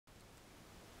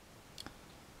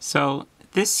So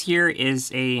this here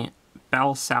is a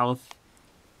BellSouth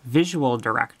visual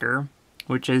director,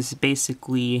 which is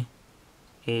basically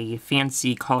a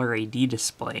fancy color ID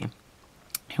display.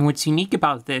 And what's unique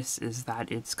about this is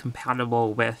that it's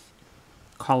compatible with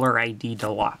Color ID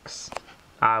Deluxe,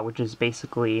 which is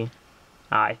basically,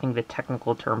 I think the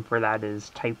technical term for that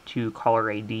is Type 2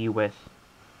 Color ID with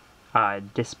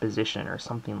disposition or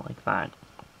something like that,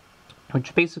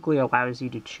 which basically allows you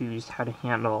to choose how to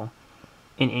handle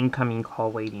an incoming call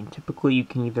waiting. Typically you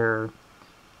can either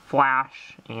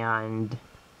flash and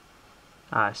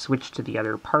switch to the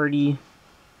other party,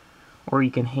 or you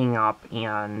can hang up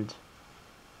and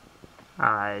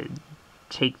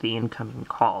take the incoming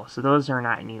call. So those are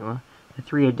not new. The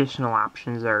three additional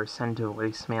options are send to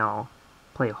voicemail,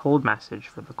 play a hold message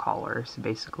for the caller, so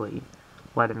basically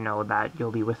let him know that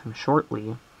you'll be with him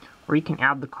shortly, or you can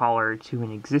add the caller to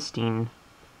an existing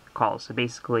call, so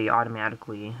basically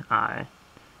automatically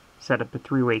set up a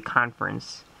three-way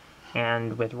conference.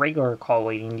 And with regular call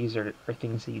waiting, these are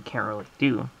things that you can't really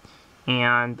do.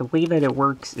 And the way that it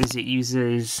works is it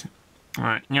uses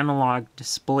Analog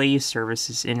Display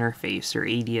Services Interface, or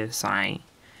ADSI,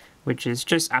 which is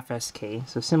just FSK,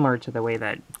 so similar to the way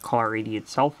that Caller ID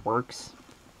itself works.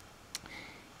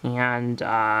 And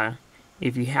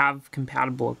if you have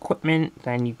compatible equipment,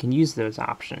 then you can use those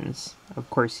options. Of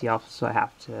course, you also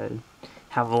have to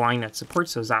have a line that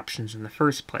supports those options in the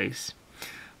first place.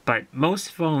 But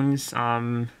most phones,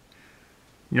 no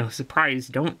surprise,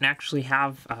 don't actually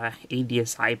have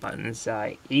ADSI buttons.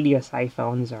 ADSI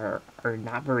phones are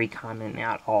not very common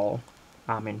at all,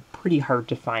 and pretty hard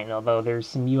to find, although there's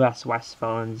some US West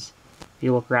phones. If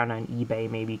you look around on eBay,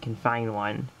 maybe you can find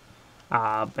one.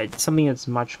 But something that's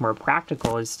much more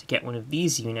practical is to get one of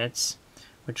these units,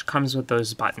 which comes with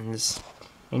those buttons,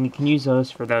 and you can use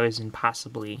those for those and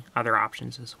possibly other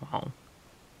options as well.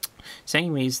 So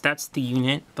anyways, that's the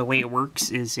unit. The way it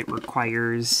works is it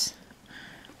requires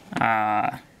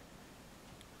power.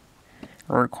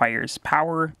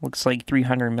 Looks like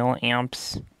 300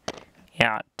 milliamps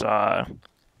at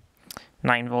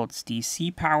 9 volts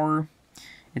DC power.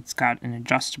 It's got an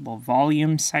adjustable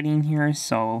volume setting here,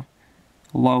 so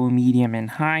low, medium, and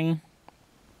high.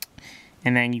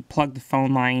 And then you plug the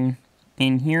phone line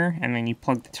in here, and then you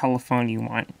plug the telephone you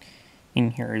want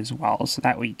in here as well, so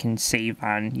that way you can save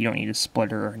on, you don't need a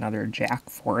splitter or another jack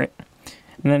for it.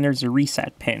 And then there's a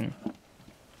reset pin.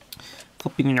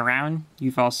 Flipping it around,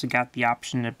 you've also got the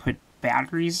option to put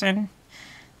batteries in.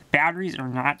 The batteries are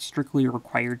not strictly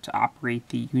required to operate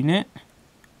the unit,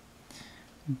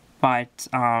 but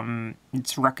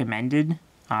it's recommended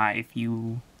if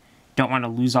you don't want to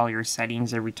lose all your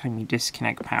settings every time you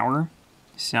disconnect power.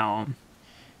 So,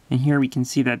 and here we can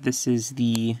see that this is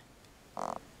the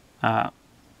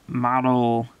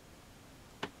model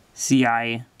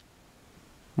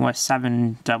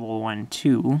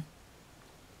CI7112,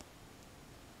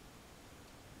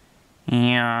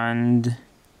 and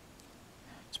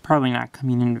it's probably not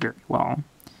coming in very well,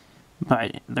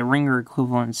 but the ringer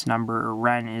equivalence number, or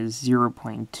REN, is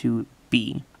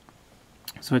 0.2B,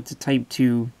 so it's a Type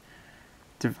 2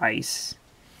 device,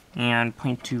 and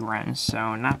 0.2 REN,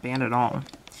 so not bad at all.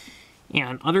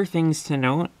 And other things to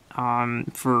note,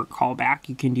 for callback,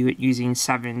 you can do it using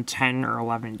 7, 10, or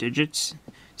 11 digits.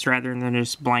 So rather than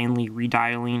just blindly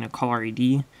redialing a caller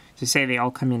ID, to say they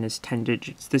all come in as 10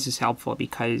 digits, this is helpful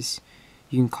because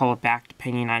you can call it back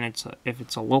depending on if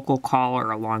it's a local call or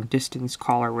a long distance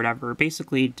call or whatever.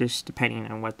 Basically, just depending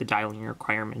on what the dialing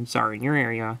requirements are in your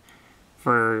area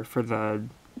for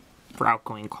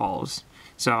outgoing calls.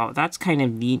 So that's kind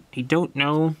of neat. I don't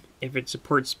know if it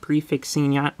supports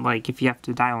prefixing yet, like if you have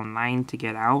to dial 9 to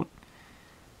get out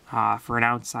for an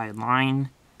outside line,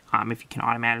 if you can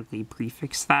automatically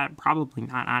prefix that. Probably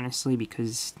not, honestly,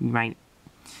 because you might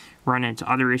run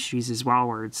into other issues as well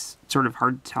where it's sort of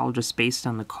hard to tell just based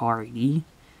on the caller ID.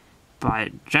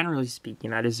 But generally speaking,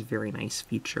 that is a very nice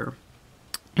feature.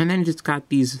 And then it's got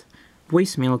these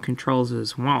voicemail controls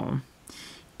as well.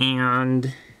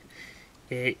 And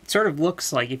it sort of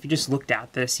looks like, if you just looked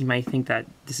at this, you might think that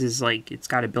this is like, it's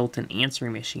got a built-in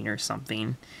answering machine or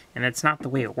something, and that's not the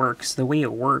way it works. The way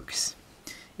it works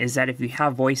is that if you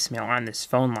have voicemail on this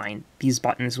phone line, these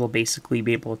buttons will basically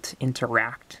be able to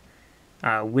interact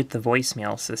with the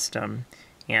voicemail system,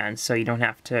 and so you don't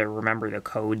have to remember the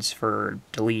codes for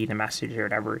delete a message or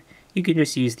whatever. You can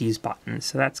just use these buttons,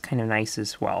 so that's kind of nice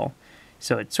as well.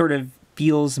 So it sort of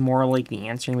feels more like the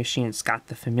answering machine. It's got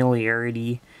the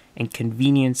familiarity and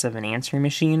convenience of an answering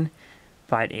machine,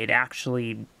 but it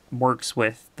actually works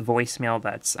with the voicemail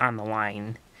that's on the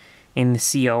line in the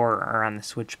CO or on the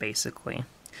switch, basically.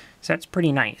 So that's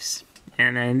pretty nice.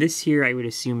 And then this here I would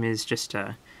assume is just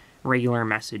a regular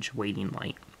message waiting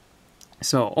light.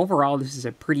 So overall, this is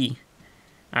a pretty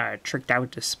tricked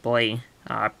out display,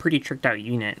 pretty tricked out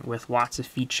unit with lots of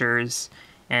features,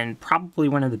 and probably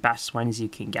one of the best ones you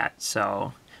can get.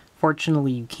 So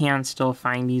fortunately, you can still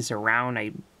find these around.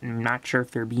 I'm not sure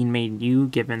if they're being made new,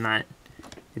 given that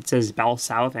it says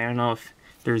BellSouth. I don't know if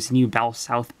there's new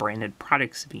BellSouth branded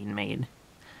products being made.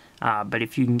 But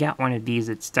if you can get one of these,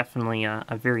 it's definitely a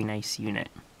very nice unit.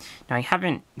 Now, I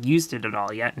haven't used it at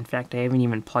all yet. In fact, I haven't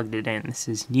even plugged it in. This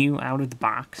is new out of the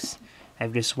box.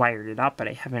 I've just wired it up, but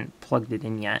I haven't plugged it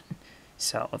in yet.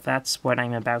 So that's what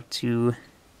I'm about to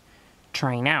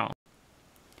try now.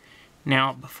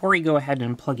 Now, before we go ahead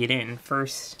and plug it in,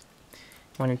 first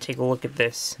I want to take a look at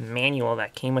this manual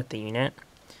that came with the unit.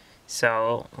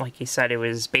 So, like I said, it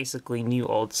was basically new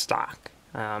old stock,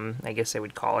 I guess I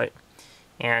would call it.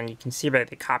 And you can see by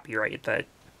the copyright that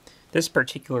this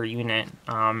particular unit,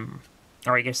 or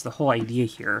I guess the whole idea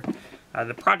here,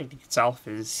 the product itself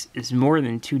is more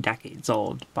than 2 decades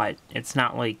old, but it's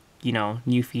not like, you know,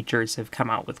 new features have come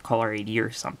out with caller ID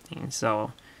or something.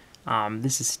 So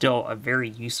this is still a very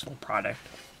useful product.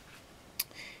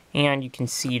 And you can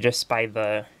see just by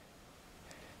the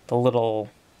little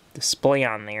display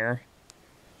on there,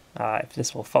 if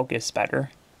this will focus better,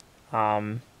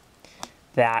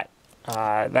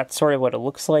 that's sort of what it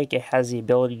looks like. It has the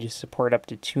ability to support up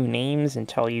to 2 names and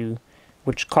tell you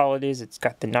which call it is. It's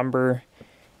got the number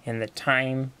and the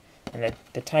time, and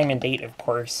the time and date, of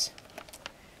course,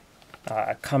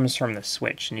 comes from the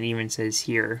switch. And it even says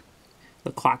here,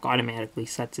 the clock automatically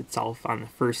sets itself on the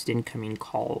first incoming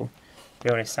call.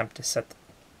 Don't attempt to set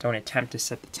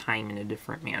the time in a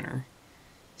different manner.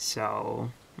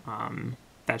 So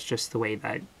that's just the way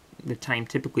that the time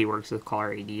typically works with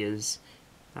caller ID. Is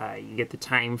you get the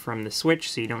time from the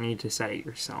switch, so you don't need to set it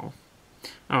yourself.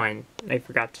 Oh, and I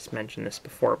forgot to mention this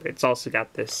before, but it's also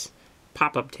got this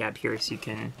pop-up tab here, so you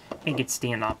can make it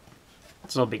stand up.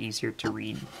 It's a little bit easier to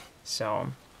read.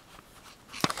 So,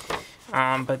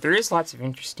 but there is lots of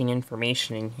interesting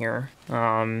information in here.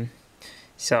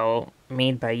 So,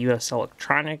 made by US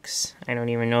Electronics. I don't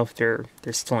even know if they're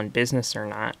still in business or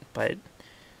not, but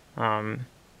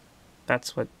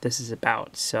that's what this is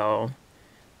about. So,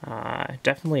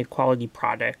 definitely a quality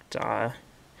product.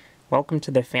 Welcome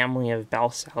to the family of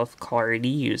BellSouth caller ID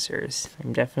users.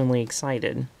 I'm definitely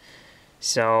excited.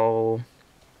 So,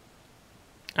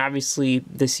 obviously,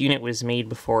 this unit was made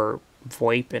before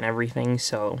VoIP and everything,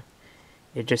 so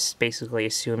it just basically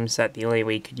assumes that the only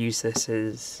way you could use this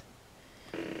is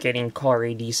getting caller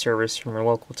ID service from your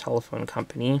local telephone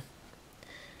company.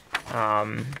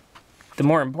 The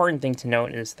more important thing to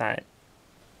note is that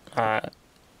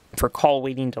for call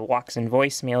waiting deluxe and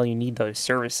voicemail, you need those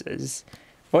services.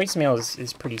 Voicemail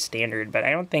is pretty standard, but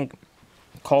I don't think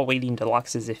call waiting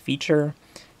deluxe as a feature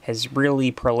has really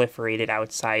proliferated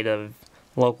outside of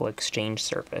local exchange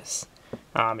service.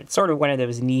 It's sort of one of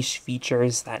those niche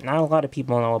features that not a lot of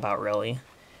people know about, really.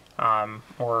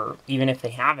 Or even if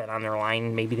they have it on their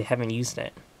line, maybe they haven't used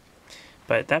it.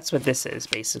 But that's what this is,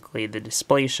 basically. The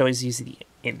display shows you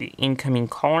the incoming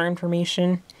caller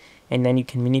information, and then you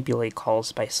can manipulate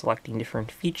calls by selecting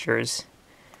different features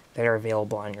that are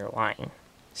available on your line.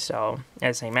 So,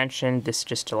 as I mentioned, this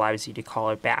just allows you to call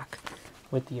it back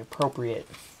with the appropriate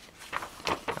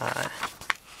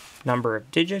number of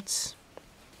digits.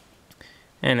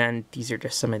 And then these are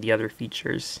just some of the other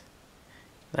features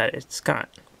that it's got.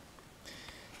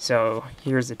 So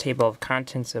here's the table of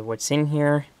contents of what's in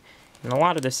here. And a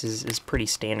lot of this is pretty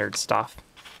standard stuff.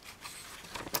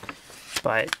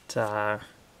 But,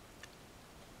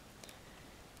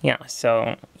 yeah,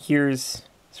 so here's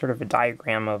sort of a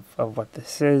diagram of what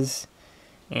this is.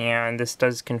 And this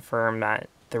does confirm that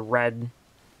the red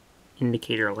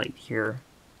indicator light here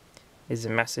is a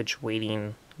message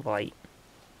waiting light,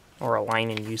 or a line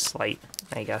in use light,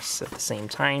 I guess, at the same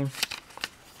time.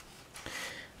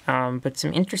 But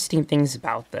some interesting things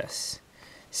about this.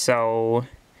 So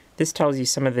this tells you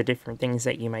some of the different things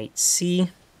that you might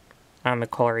see on the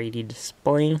caller ID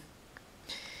display.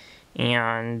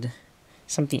 And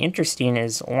something interesting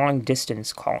is long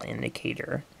distance call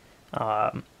indicator.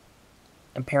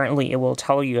 Apparently it will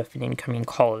tell you if an incoming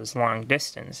call is long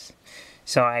distance.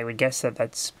 So I would guess that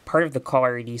that's part of the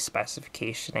caller ID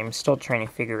specification. I'm still trying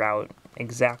to figure out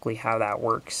exactly how that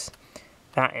works.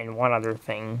 That and one other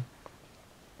thing,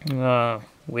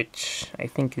 which I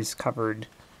think is covered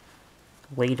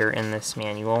later in this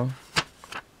manual.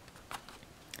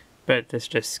 But this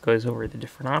just goes over the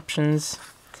different options.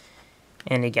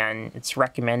 And again, it's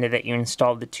recommended that you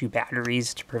install the 2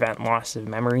 batteries to prevent loss of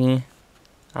memory.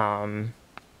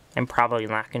 I'm probably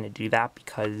not going to do that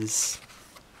because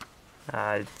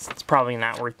it's probably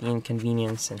not worth the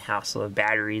inconvenience and hassle of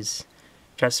batteries,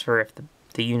 just for if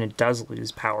the unit does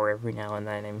lose power every now and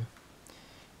then.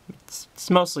 It's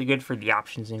mostly good for the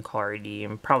options in caller ID.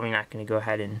 I'm probably not going to go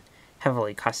ahead and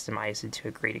heavily customize it to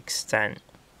a great extent.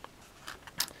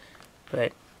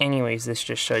 But anyways, this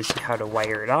just shows you how to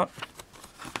wire it up.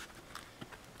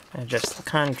 Adjust the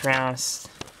contrast.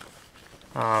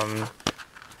 I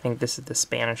think this is the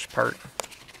Spanish part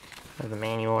of the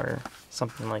manual or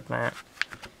something like that.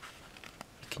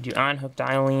 You can do on-hook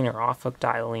dialing or off-hook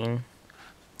dialing,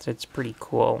 so it's pretty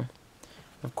cool.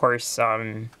 Of course,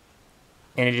 in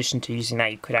addition to using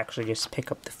that, you could actually just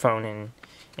pick up the phone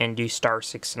and do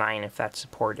 *69 if that's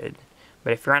supported.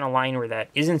 But if you're on a line where that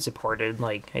isn't supported,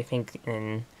 like I think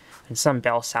in some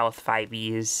BellSouth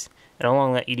 5Es, it'll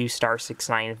only let you do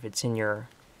 *69 if it's in your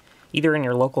either in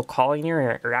your local calling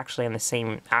area or actually on the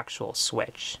same actual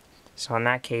switch. So in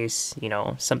that case, you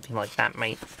know, something like that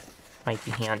might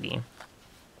be handy.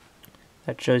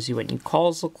 That shows you what new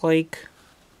calls look like,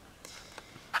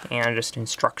 and just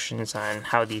instructions on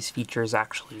how these features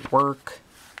actually work,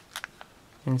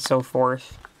 and so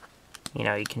forth. You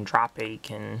know, you can drop it, you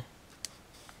can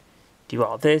do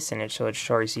all this, and it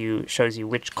shows you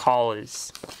which call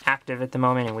is active at the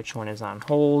moment and which one is on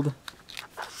hold.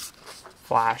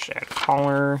 Flash add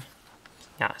caller.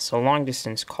 Yeah, so long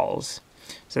distance calls.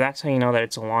 So that's how you know that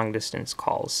it's a long distance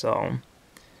call. So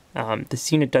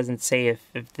this unit doesn't say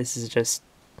if this is just,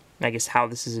 I guess, how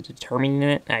this is determining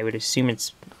it. I would assume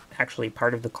it's actually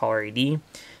part of the caller ID.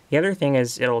 The other thing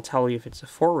is it'll tell you if it's a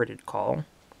forwarded call.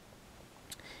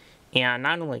 And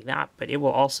not only that, but it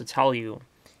will also tell you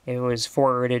if it was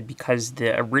forwarded because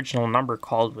the original number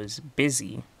called was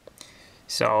busy.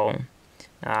 So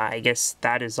I guess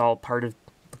that is all part of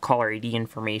the caller ID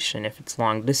information, if it's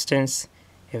long distance,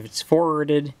 if it's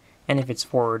forwarded, and if it's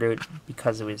forwarded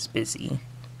because it was busy.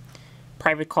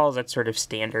 Private calls, that's sort of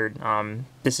standard.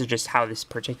 This is just how this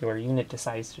particular unit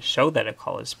decides to show that a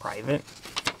call is private.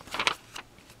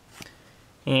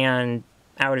 And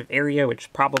out of area,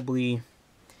 which probably,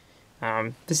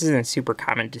 this isn't super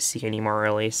common to see anymore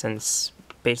really, since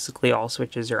basically all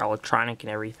switches are electronic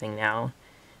and everything now.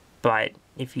 But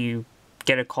if you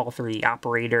get a call through the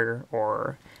operator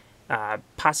or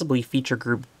possibly feature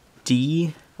group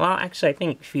D, well actually I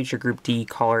think feature group D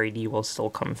caller ID will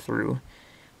still come through,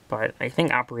 but I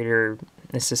think operator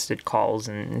assisted calls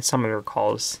and some other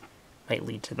calls might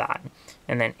lead to that.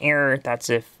 And then error, that's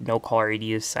if no caller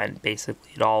ID is sent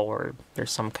basically at all, or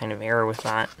there's some kind of error with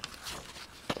that.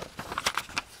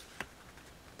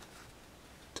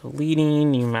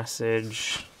 Deleting, new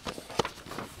message.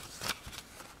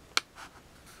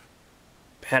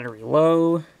 Battery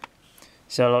low.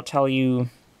 So it'll tell you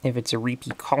if it's a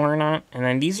repeat call or not. And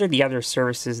then these are the other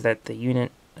services that the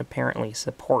unit apparently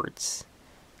supports.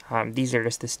 These are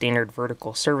just the standard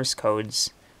vertical service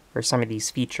codes for some of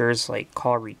these features, like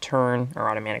call return or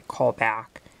automatic callback,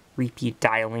 repeat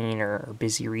dialing or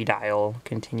busy redial,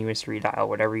 continuous redial,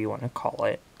 whatever you want to call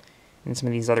it. And some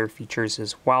of these other features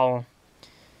as well.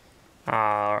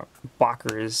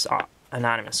 Blockers,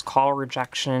 anonymous call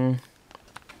rejection.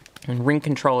 And ring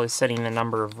control is setting the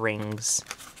number of rings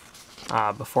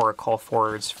before a call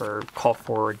forwards for call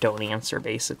forward don't answer,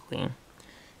 basically.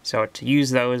 So to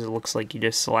use those, it looks like you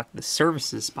just select the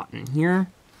services button here,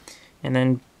 and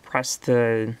then press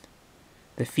the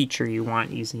feature you want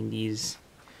using these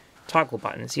toggle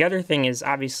buttons. The other thing is,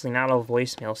 obviously not all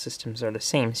voicemail systems are the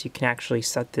same, so you can actually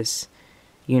set this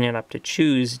unit up to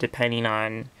choose depending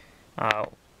on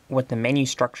what the menu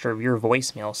structure of your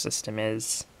voicemail system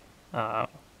is,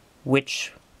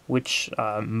 which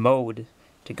mode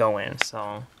to go in.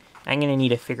 So I'm going to need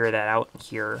to figure that out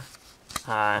here,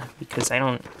 because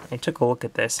I took a look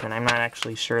at this and I'm not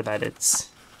actually sure that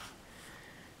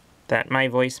that my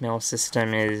voicemail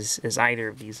system is either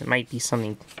of these. It might be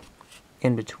something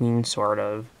in between, sort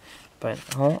of, but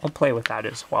I'll play with that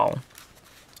as well.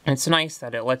 And it's nice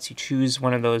that it lets you choose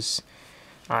one of those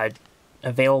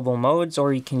available modes,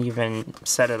 or you can even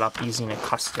set it up using a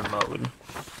custom mode.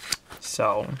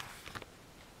 So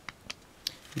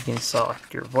you can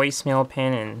select your voicemail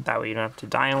pin, and that way you don't have to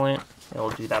dial it.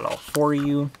 It'll do that all for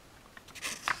you.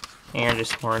 And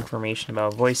just more information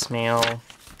about voicemail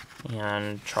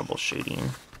and troubleshooting.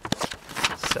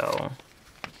 So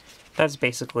that's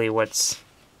basically what's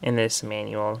in this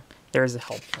manual. There's a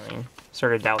helpline.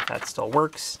 Sort of doubt that still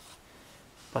works.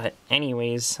 But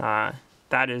anyways,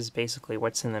 that is basically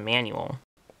what's in the manual.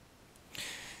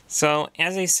 So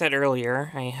as I said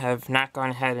earlier, I have not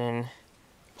gone ahead and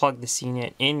plugged this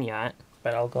unit in yet,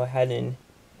 but I'll go ahead and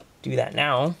do that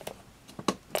now.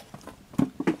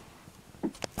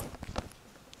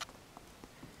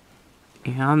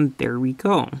 And there we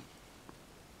go.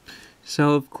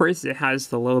 So of course it has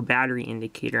the low battery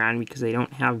indicator on because I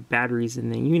don't have batteries in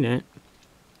the unit.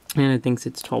 And it thinks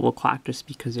it's 12 o'clock just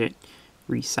because it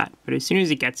reset. But as soon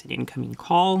as it gets an incoming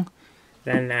call,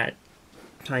 then that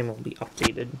time will be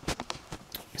updated.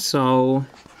 So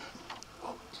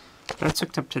that's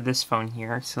hooked up to this phone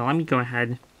here. So let me go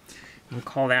ahead and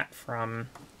call that from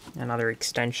another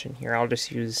extension here. I'll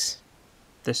just use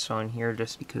this phone here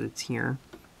just because it's here.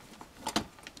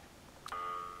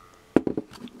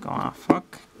 Go off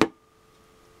hook.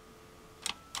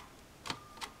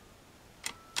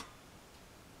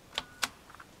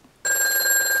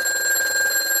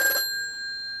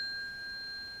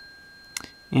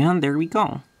 And there we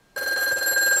go.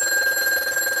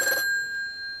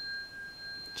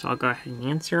 So I'll go ahead and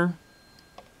answer.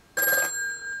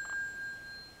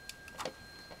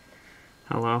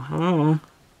 Hello, hello.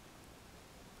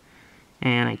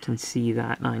 And I can see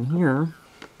that on here.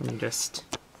 Let me just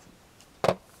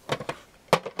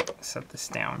set this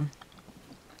down.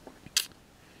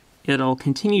 It'll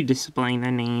continue displaying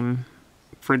the name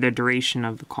for the duration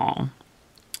of the call.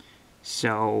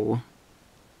 So,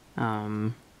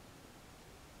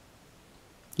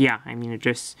 yeah, I mean, it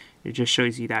just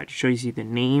shows you that. It shows you the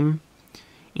name,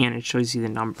 and it shows you the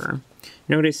number.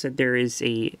 Notice that there is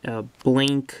a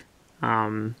blank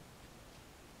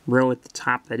row at the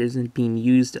top that isn't being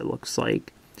used, it looks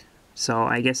like. So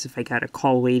I guess if I got a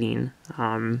call waiting,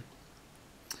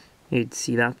 you'd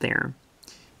see that there.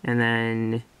 And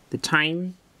then the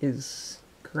time is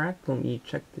correct. Let me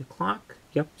check the clock.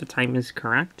 Yep, the time is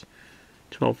correct.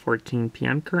 12:14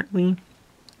 p.m. currently.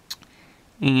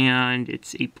 And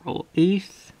it's April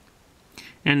 8th.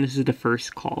 And this is the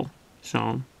first call.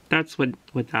 So that's what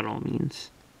that all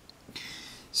means.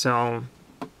 So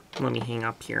let me hang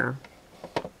up here.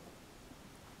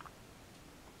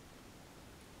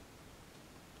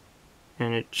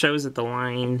 And it shows that the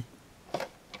line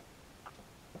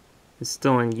is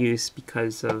still in use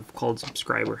because of called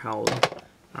subscriber held.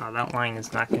 That line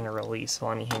is not going to release, so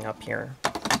let me hang up here.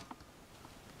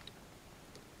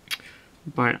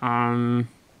 But, now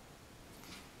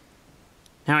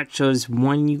it shows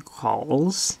 1 new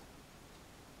calls.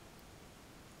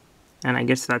 And I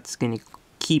guess that's going to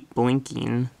keep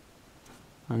blinking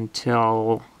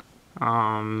until,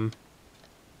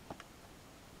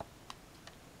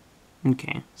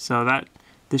 okay, so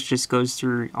this just goes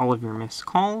through all of your missed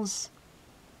calls.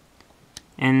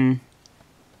 And,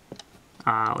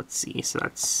 let's see, so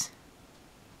that's,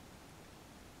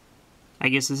 I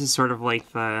guess this is sort of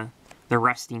like the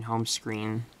resting home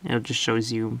screen. It just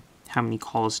shows you how many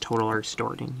calls total are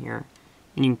stored in here.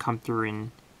 And you can come through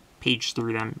and page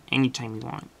through them anytime you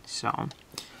want. So,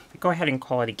 if I go ahead and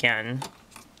call it again,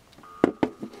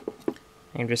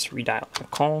 and just redial the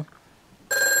call.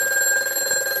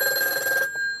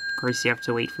 Of course, you have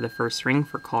to wait for the first ring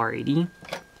for caller ID,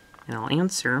 and I'll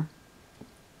answer.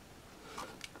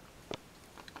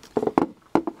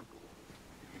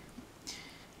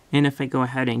 And if I go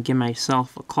ahead and give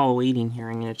myself a call waiting here,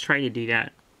 I'm going to try to do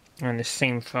that on the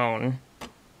same phone.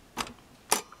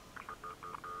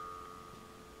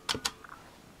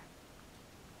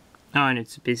 Oh, and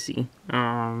it's busy.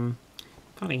 Thought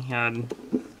I had...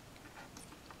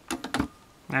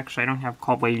 Actually, I don't have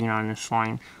call waiting on this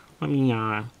line. Let me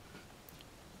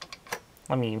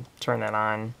turn that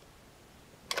on.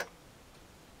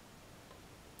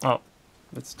 Oh,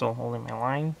 it's still holding my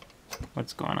line.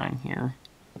 What's going on here?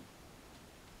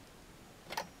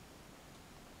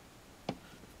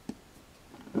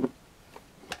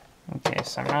 Okay,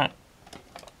 so I'm not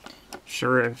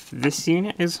sure if this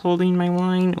unit is holding my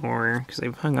line or because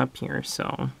I've hung up here,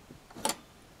 so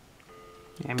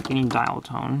yeah, I'm getting dial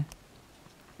tone.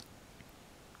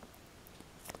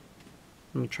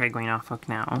 Let me try going off hook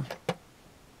now.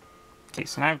 Okay,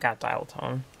 so now I've got dial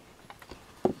tone.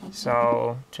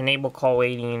 So to enable call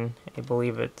waiting, I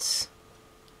believe it's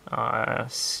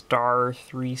star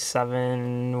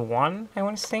 371, I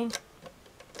want to say.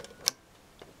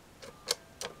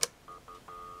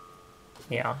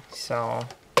 Yeah, so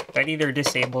that either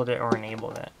disabled it or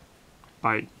enabled it.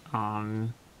 But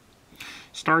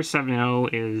star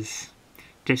 70 is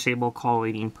disable call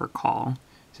waiting per call.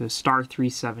 So star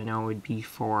 370 would be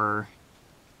for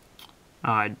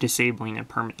disabling it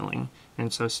permanently.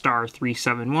 And so star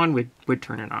 371 would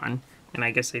turn it on. And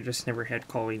I guess I just never had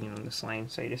call waiting on this line,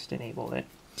 so I just enabled it.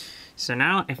 So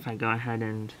now if I go ahead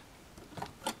and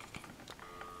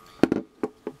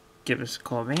give us a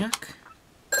call back.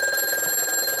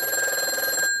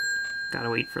 Gotta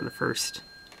wait for the first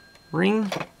ring.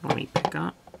 Let me pick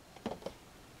up.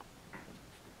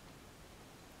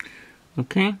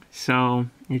 Okay, so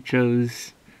it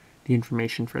shows the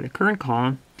information for the current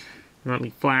call. Let me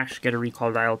flash, get a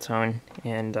recall dial tone,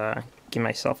 and give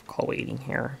myself a call waiting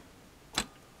here.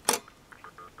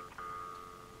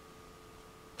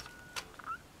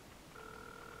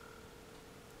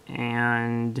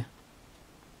 And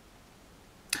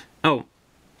oh,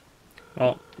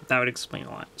 well, that would explain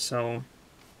a lot. So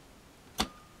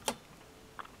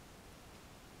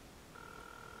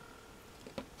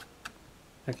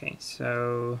okay,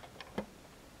 so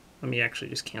let me actually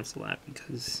just cancel that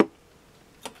because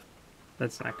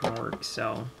that's not going to work.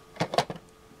 So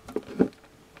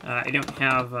I don't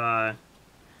have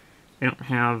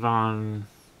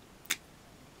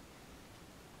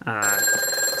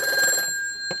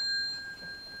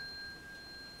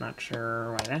not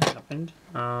sure why that happened.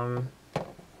 I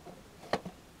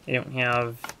don't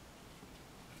have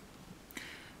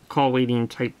call waiting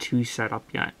type 2 set up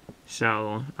yet.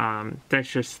 So that's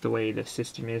just the way the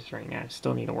system is right now. I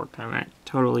still need to work on that.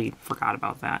 Totally forgot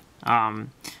about that.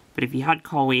 But if you had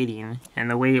call waiting,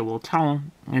 and the way it will tell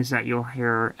is that you'll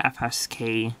hear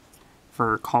FSK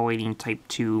for call waiting type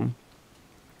 2,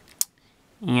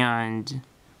 and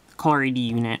the caller ID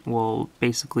unit will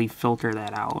basically filter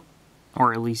that out,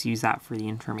 or at least use that for the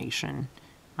information.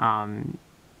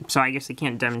 So I guess I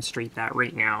can't demonstrate that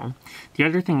right now. The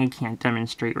other thing I can't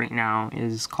demonstrate right now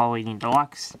is call waiting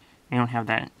deluxe. I don't have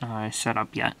that set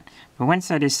up yet. But once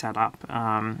that is set up,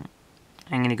 I'm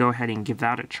going to go ahead and give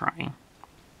that a try.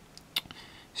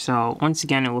 So once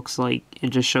again, it looks like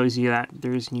it just shows you that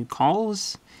there's new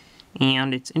calls.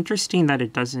 And it's interesting that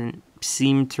it doesn't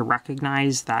seem to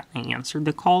recognize that I answered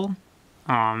the call.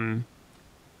 And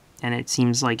it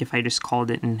seems like if I just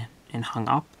called it and hung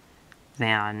up,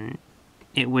 then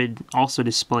it would also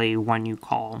display one new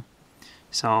call.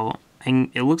 So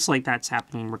it looks like that's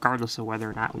happening regardless of whether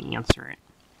or not we answer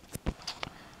it.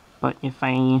 But if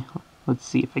let's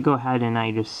see, if I go ahead and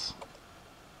I just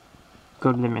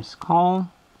go to the missed call,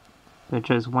 that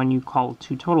shows one new call,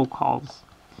 2 total calls,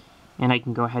 and I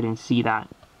can go ahead and see that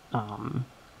it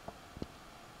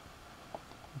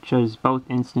shows both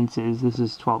instances. This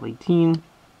is 1218, and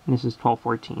this is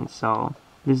 1214. So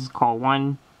this is call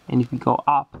 1, and if you go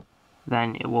up,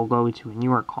 then it will go to a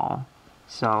newer call.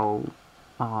 So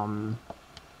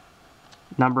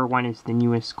number 1 is the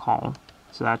newest call.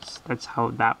 So that's how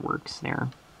that works there.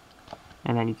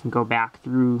 And then you can go back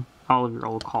through all of your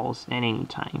old calls at any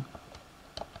time.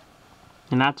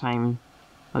 And that time,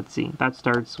 let's see, that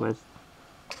starts with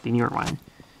the newer one.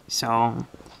 So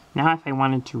now if I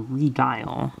wanted to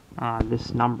redial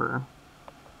this number,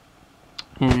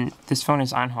 and this phone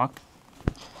is on hook,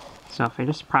 so if I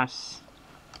just press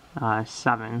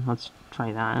 7, let's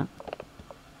try that.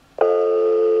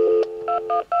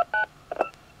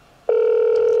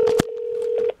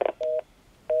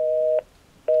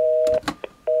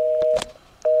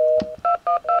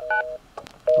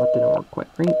 That didn't work quite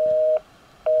right.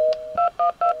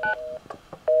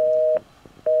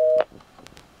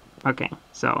 Okay,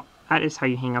 so that is how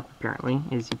you hang up apparently,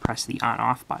 is you press the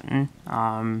on-off button.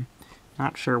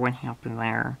 Not sure what happened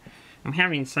there. I'm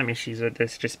having some issues with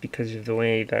this just because of the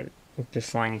way that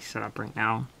this line is set up right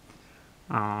now.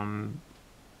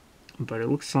 But it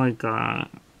looks like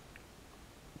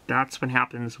that's what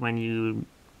happens when you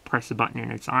press the button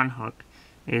and it's on hook,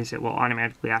 is it will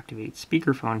automatically activate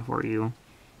speakerphone for you.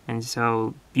 And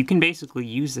so you can basically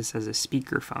use this as a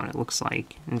speakerphone, it looks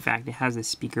like. In fact, it has a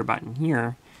speaker button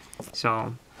here.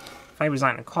 So if I was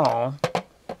on a call,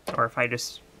 or if I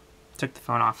just took the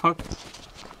phone off hook,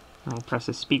 and I press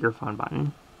the speakerphone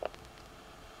button.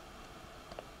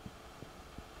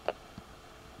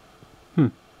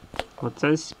 Well, it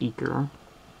says speaker.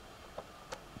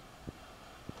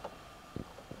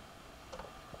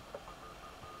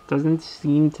 Doesn't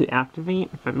seem to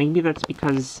activate, but maybe that's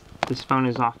because this phone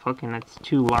is off hook and it's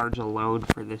too large a load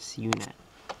for this unit.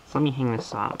 So let me hang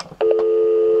this up.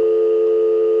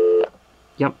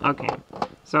 Yep, okay.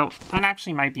 So that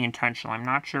actually might be intentional. I'm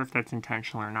not sure if that's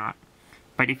intentional or not.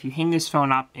 But if you hang this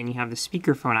phone up and you have the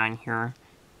speakerphone on here,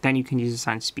 then you can use this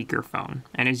on speakerphone.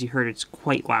 And as you heard, it's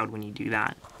quite loud when you do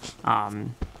that.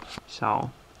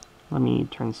 So let me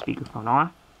turn the speakerphone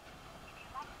off.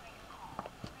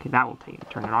 Okay, that will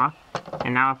turn it off.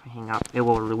 And now if I hang up, it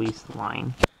will release the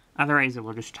line. Otherwise, it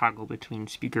will just toggle between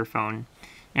speakerphone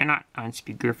and not on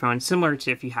speakerphone. Similar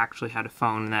to if you actually had a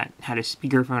phone that had a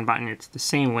speakerphone button, it's the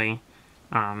same way,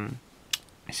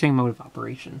 same mode of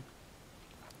operation.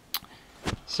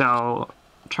 So,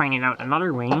 trying it out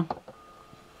another way,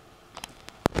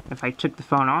 if I took the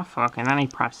phone off hook and then I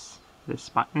press this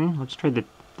button, let's try the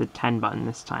 10 button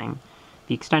this time.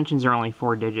 The extensions are only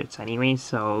 4 digits anyway,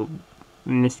 so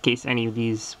In this case, any of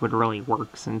these would really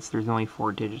work since there's only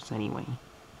 4 digits anyway.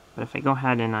 But if I go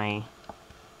ahead and I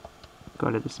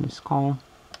go to this missed call,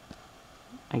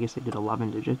 I guess I did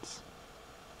 11 digits.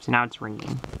 So now it's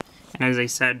ringing. And as I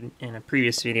said in a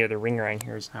previous video, the ringer on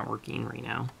here is not working right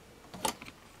now.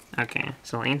 Okay,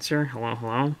 so I'll answer. Hello,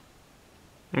 hello.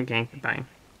 Okay, goodbye.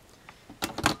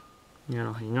 And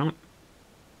I'll hang up.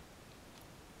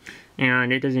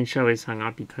 And it doesn't show it's hung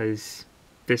up because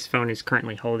this phone is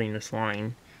currently holding this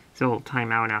line. So it'll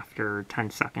time out after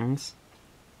 10 seconds.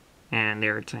 And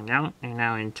there it timed out. And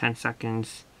now in 10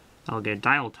 seconds, I'll get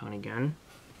dial tone again.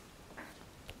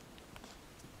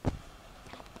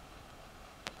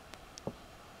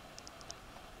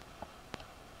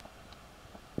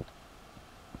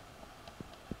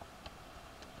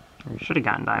 I should have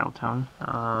gotten dial tone.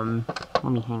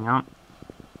 Let me hang up.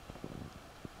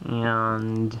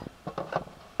 And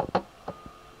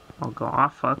I'll go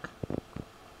off hook.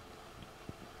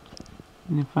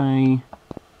 And if I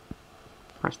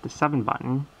press the 7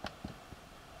 button,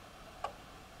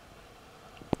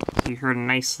 so you heard a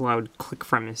nice loud click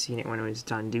from this unit when it was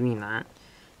done doing that.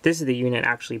 This is the unit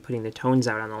actually putting the tones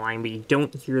out on the line, but you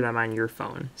don't hear them on your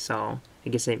phone. So I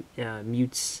guess it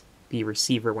mutes the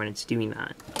receiver when it's doing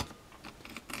that.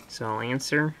 So I'll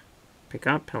answer, pick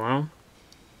up, hello.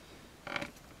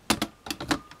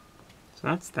 So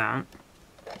that's that.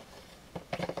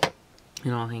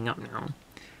 And I'll hang up now.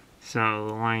 So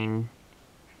the line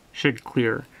should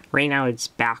clear. Right now it's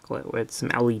backlit with some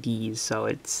LEDs, so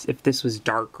it's, if this was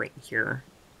dark right here,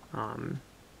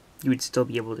 you would still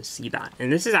be able to see that.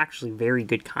 And this is actually very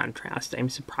good contrast. I'm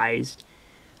surprised.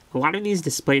 A lot of these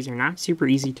displays are not super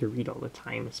easy to read all the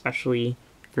time, especially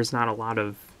if there's not a lot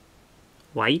of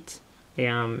light.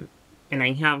 And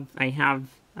I have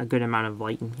a good amount of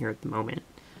light in here at the moment.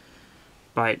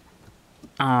 But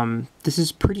this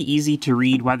is pretty easy to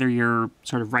read whether you're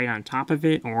sort of right on top of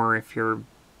it or if you're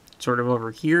sort of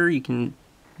over here. You can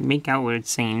make out what it's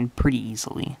saying pretty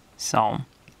easily. So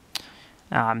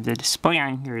the display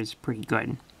on here is pretty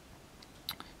good.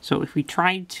 So if we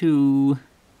try to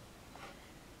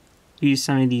use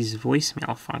some of these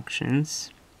voicemail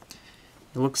functions,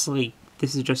 it looks like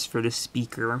this is just for the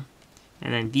speaker.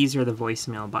 And then these are the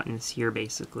voicemail buttons here,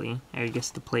 basically. I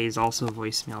guess the play is also a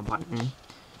voicemail button.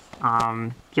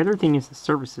 The other thing is the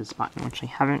services button, which I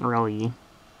haven't really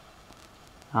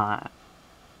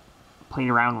played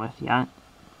around with yet.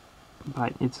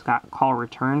 But it's got call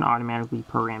return automatically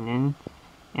programmed in.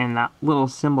 And that little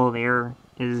symbol there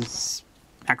is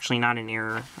actually not an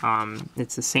error.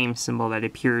 It's the same symbol that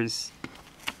appears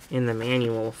in the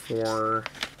manual for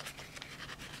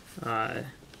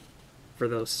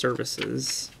those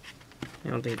services. I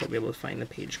don't think I'll be able to find the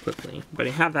page quickly, but I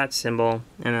have that symbol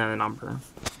and then a number.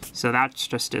 So that's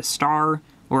just a star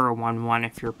or a 1-1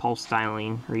 if you're pulse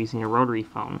dialing or using a rotary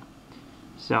phone.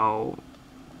 So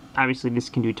obviously this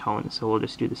can do tone, so we'll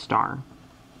just do the star.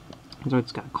 So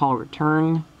it's got call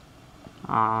return.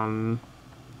 How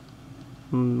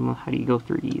do you go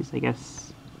through these? I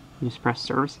guess you just press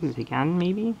services again,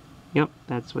 maybe? Yep,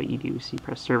 that's what you do. So you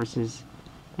press services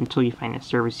until you find a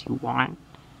service you want.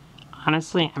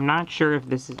 Honestly, I'm not sure if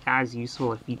this is as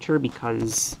useful a feature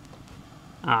because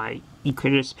you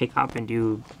could just pick up and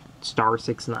do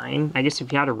 *69. I guess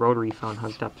if you had a rotary phone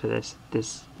hooked up to this,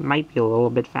 this might be a little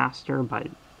bit faster, but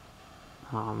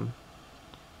not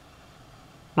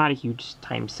a huge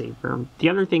time saver. The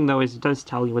other thing though is it does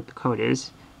tell you what the code is,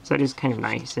 so that is kind of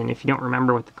nice, and if you don't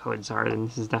remember what the codes are, then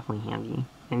this is definitely handy.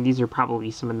 And these are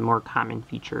probably some of the more common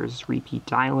features. Repeat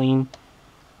dialing.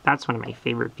 That's one of my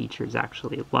favorite features,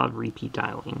 actually. I love repeat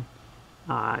dialing.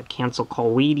 Cancel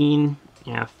call waiting,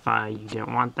 if you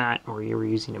didn't want that or you were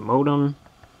using a modem.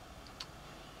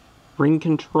 Ring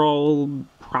control,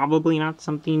 probably not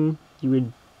something you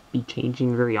would be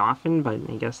changing very often, but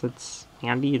I guess that's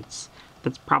handy. That's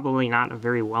probably not a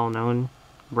very well-known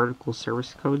vertical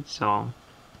service code, so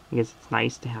I guess it's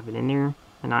nice to have it in there.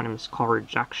 Anonymous call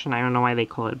rejection. I don't know why they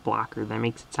call it blocker. That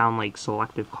makes it sound like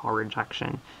selective call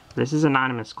rejection. This is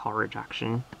anonymous call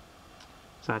rejection.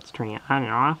 So that's turning it on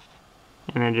and off.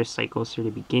 And then just cycles through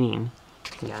the beginning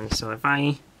again. So if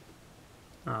I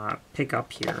pick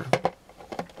up here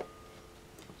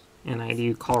and I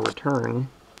do call return,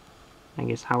 I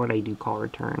guess how would I do call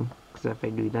return? Because if I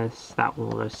do this, that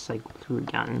will just cycle through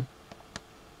again.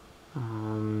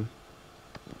 Do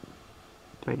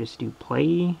I just do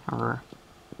play or...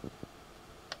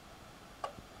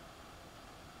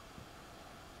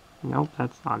 Nope,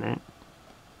 that's not it.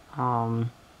 I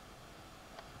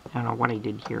don't know what I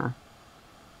did here.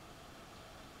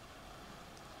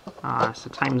 So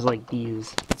times like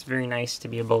these, it's very nice to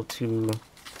be able to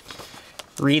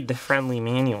read the friendly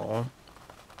manual.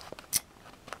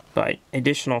 But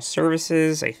additional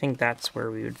services, I think that's where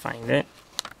we would find it.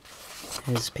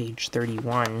 Is page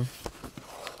 31.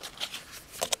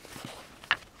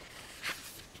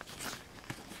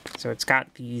 So it's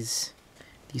got these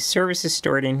services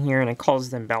stored in here, and it calls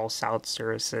them BellSouth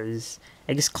services.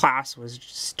 I guess class was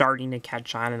starting to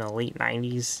catch on in the late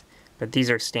 90s, but these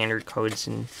are standard codes,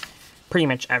 and pretty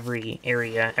much every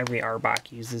area, every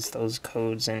RBOC uses those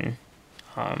codes, and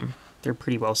they're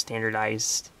pretty well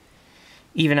standardized,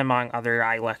 even among other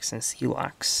ILEX and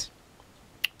CLEX.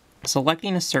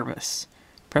 Selecting a service.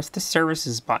 Press the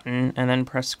Services button, and then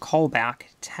press Callback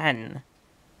 10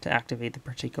 to activate the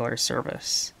particular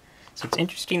service. So it's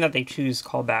interesting that they choose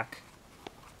Callback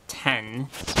 10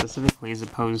 specifically as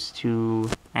opposed to,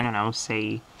 I don't know,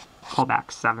 say Callback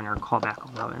 7 or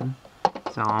Callback 11.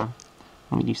 So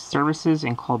let me do Services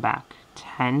and Callback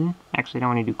 10. Actually, I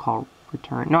don't want to do Call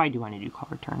Return. No, I do want to do Call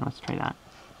Return. Let's try that.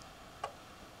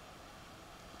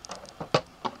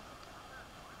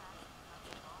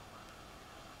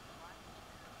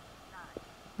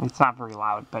 It's not very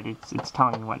loud, but it's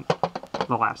telling what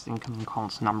the last incoming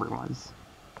call's number was.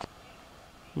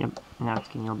 Yep, now it's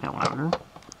getting a little bit louder.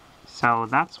 So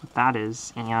that's what that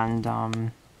is,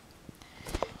 and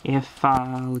if,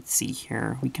 let's see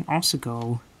here, we can also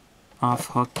go off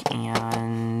hook,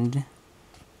 and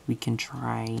we can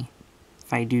try,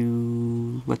 if I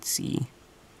do, let's see,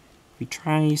 we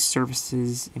try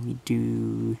services, and we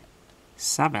do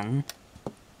 7,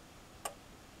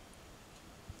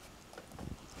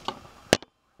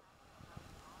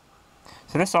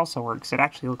 so this also works. It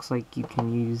actually looks like you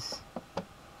can use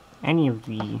any of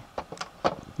the,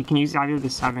 you can use either the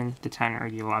 7, the 10, or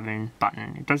the 11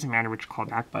 button. It doesn't matter which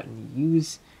callback button you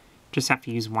use, just have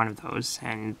to use one of those,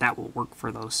 and that will work for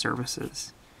those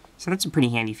services. So that's a pretty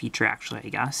handy feature, actually, I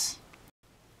guess.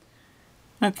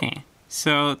 Okay,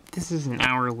 so this is an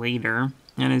hour later,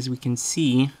 and as we can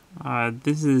see,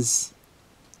 this is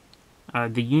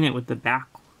the unit with the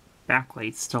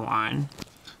backlight still on.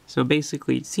 So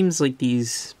basically, it seems like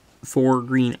these 4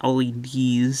 green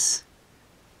LEDs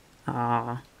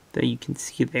that you can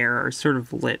see there are sort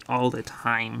of lit all the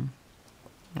time.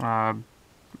 And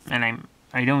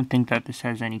I don't think that this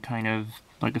has any kind of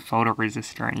like a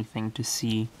photoresist or anything to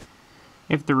see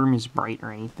if the room is bright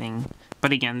or anything.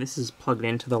 But again, this is plugged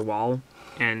into the wall,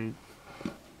 and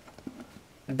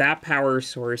that power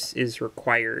source is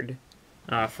required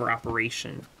for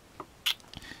operation.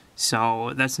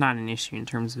 So that's not an issue in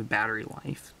terms of battery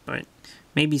life, but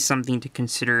maybe something to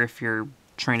consider if you're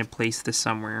trying to place this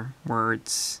somewhere where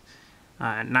it's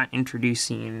not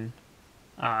introducing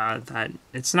that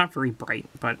it's not very bright,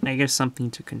 but I guess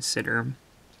something to consider.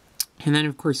 And then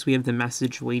of course we have the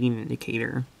message waiting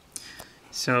indicator.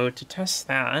 So to test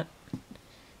that,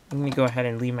 I'm going to go ahead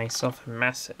and leave myself a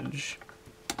message.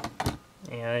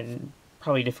 And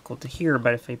probably difficult to hear,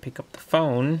 but if I pick up the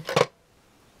phone,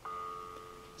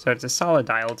 so it's a solid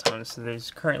dial tone, so there's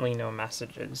currently no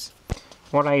messages.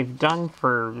 What I've done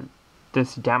for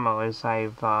this demo is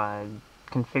I've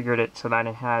configured it so that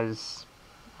it has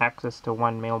access to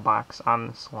one mailbox on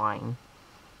this line.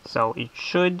 So it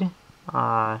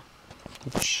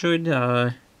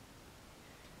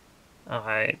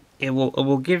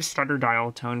will give stutter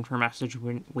dial tone for message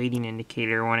waiting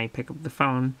indicator when I pick up the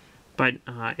phone, but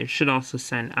it should also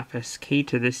send FSK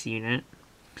to this unit,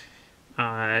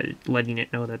 letting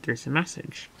it know that there's a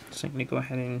message. So I'm going to go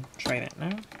ahead and try that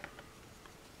now.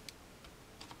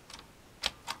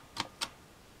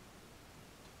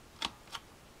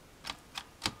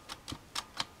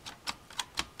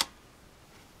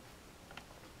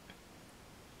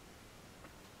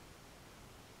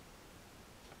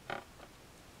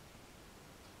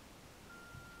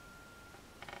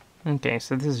 Okay,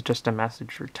 so this is just a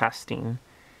message for testing,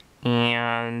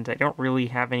 and I don't really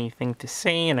have anything to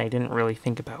say, and I didn't really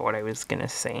think about what I was gonna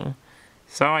say.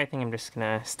 So I think I'm just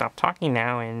gonna stop talking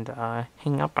now and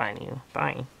hang up on you.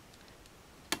 Bye.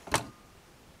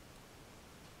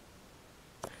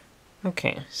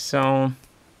 Okay, so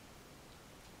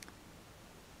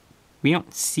we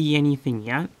don't see anything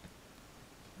yet,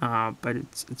 but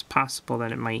it's possible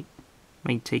that it might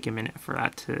take a minute for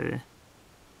that to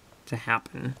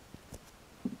happen.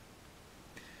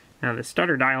 Now the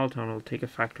stutter dial tone will take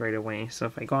effect right away, so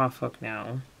if I go off hook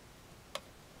now,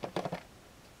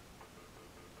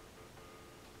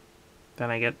 then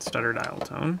I get stutter dial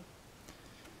tone,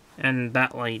 and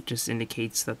that light just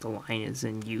indicates that the line is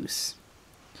in use.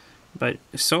 But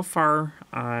so far,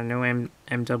 no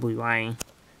MWI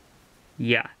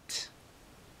yet.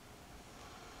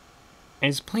 I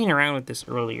was playing around with this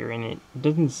earlier and it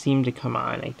doesn't seem to come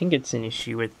on. I think it's an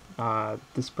issue with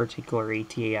this particular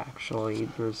ATA actually.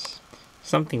 There's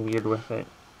something weird with it.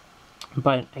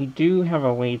 But I do have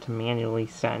a way to manually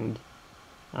send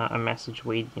a message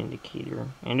waiting indicator.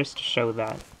 And just to show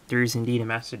that there is indeed a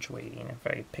message waiting, if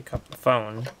I pick up the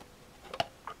phone.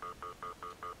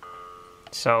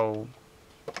 So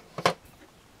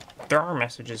there are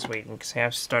messages waiting because I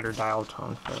have stutter dial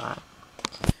tone for that.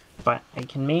 But I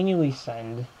can manually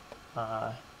send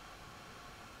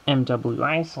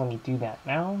MWI, so let me do that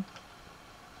now.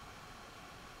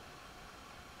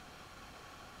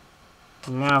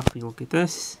 Now if we look at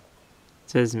this,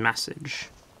 it says message.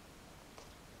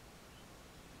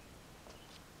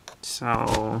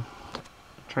 So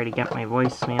try to get my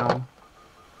voicemail.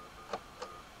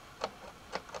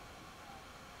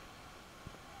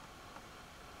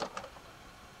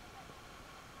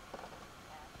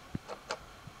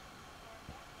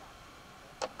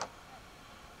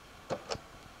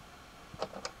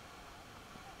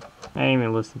 I didn't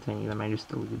even listen to any of them, I just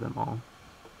deleted them all.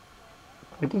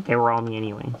 I think they were all me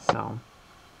anyway, so.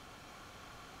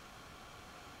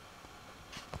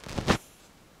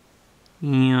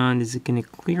 And is it going to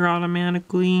clear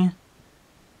automatically?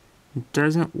 It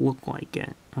doesn't look like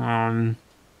it.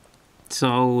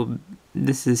 So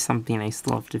this is something I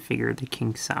still have to figure the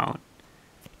kinks out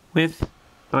with,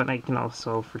 but I can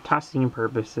also, for testing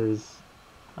purposes,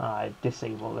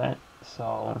 disable that.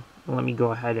 So let me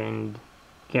go ahead and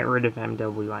get rid of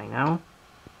MWI now.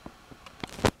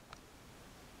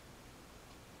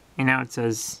 And now it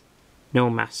says no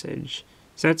message.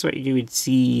 So that's what you would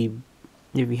see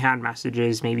if you had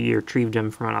messages. Maybe you retrieved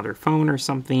them from another phone or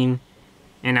something,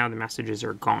 and now the messages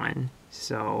are gone.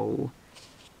 So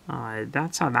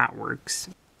that's how that works.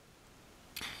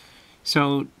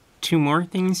 So 2 more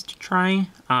things to try.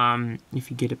 If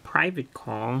you get a private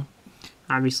call,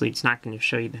 obviously it's not going to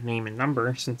show you the name and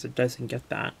number since it doesn't get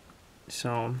that.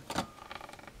 So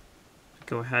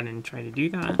go ahead and try to do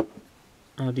that.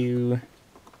 I'll do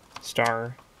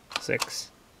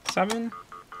 *67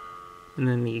 and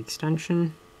then the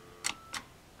extension.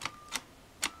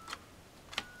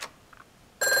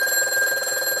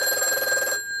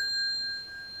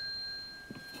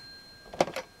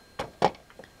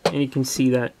 And you can see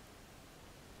that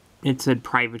it said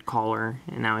private caller,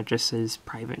 and now it just says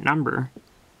private number,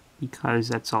 because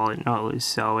that's all it knows.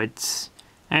 So it's,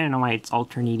 I don't know why it's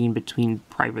alternating between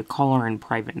private caller and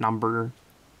private number.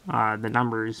 The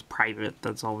number is private,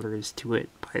 that's all there is to it,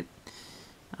 but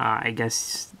I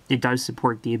guess it does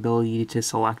support the ability to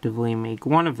selectively make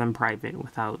one of them private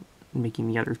without making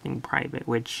the other thing private,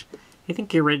 which I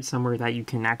think I read somewhere that you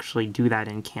can actually do that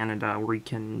in Canada, where you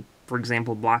can, for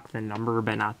example, block the number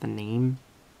but not the name.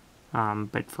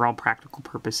 But for all practical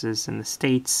purposes in the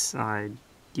States,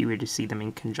 you would just see them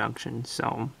in conjunction.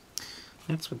 So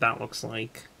that's what that looks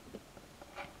like.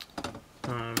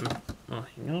 I'll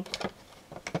hang up.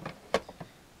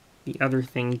 The other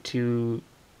thing to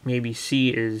maybe see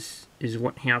is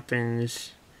what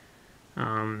happens.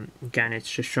 Again, it's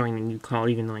just showing a new call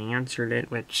even though I answered it,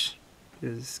 which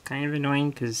is kind of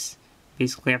annoying because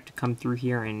basically I have to come through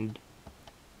here and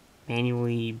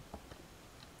manually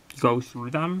go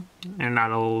through them, and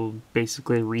that'll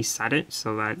basically reset it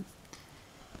so that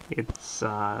it's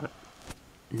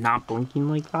not blinking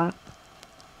like that.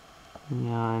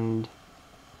 And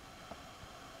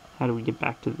how do we get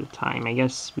back to the time? I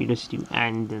guess we just do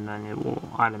end and then it will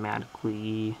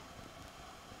automatically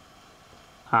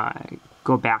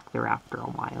go back there after a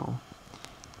while.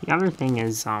 The other thing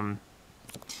is,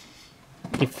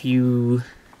 if you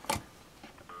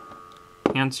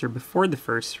answer before the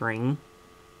first ring,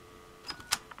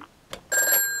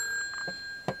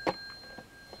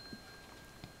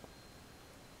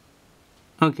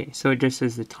 okay, so it just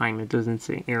says the time, it doesn't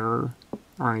say error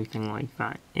or anything like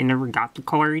that. It never got the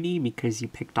caller ID because you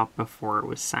picked up before it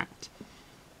was sent.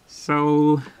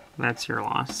 So that's your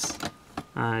loss.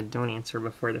 Don't answer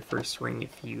before the first ring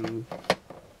if you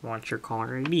want your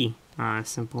caller ID.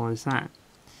 Simple as that.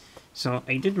 So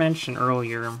I did mention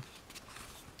earlier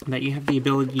that you have the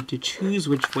ability to choose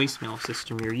which voicemail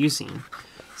system you're using.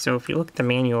 So if you look at the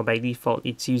manual, by default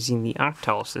it's using the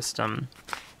Octal system,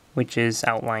 which is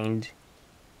outlined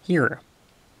here.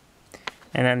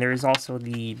 And then there is also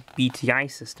the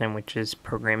BTI system, which is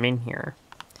programmed in here.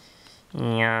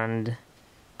 And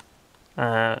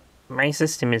my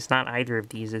system is not either of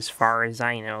these as far as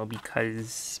I know,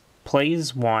 because play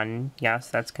is 1, yes,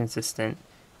 that's consistent,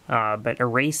 but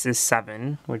erase is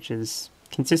 7, which is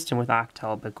consistent with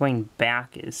Octal, but going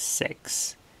back is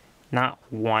 6, not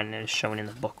 1 as shown in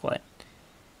the booklet.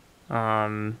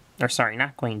 Or sorry,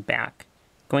 not going back.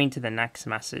 Going to the next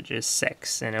message is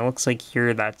 6, and it looks like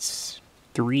here that's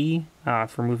 3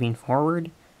 for moving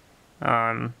forward.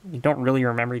 I don't really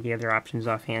remember the other options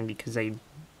offhand because I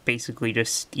basically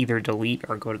just either delete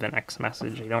or go to the next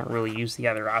message. I don't really use the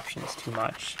other options too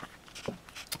much.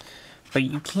 But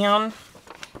you can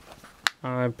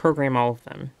program all of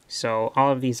them. So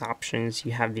all of these options,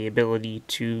 you have the ability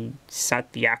to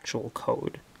set the actual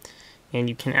code. And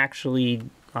you can actually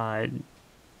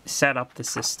set up the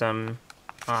system.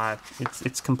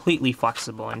 It's completely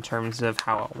flexible in terms of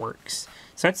how it works.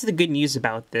 So that's the good news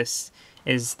about this,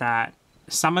 is that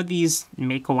some of these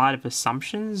make a lot of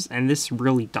assumptions, and this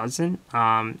really doesn't.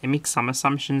 It makes some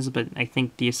assumptions, but I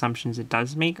think the assumptions it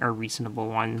does make are reasonable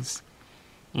ones.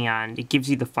 And it gives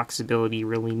you the flexibility you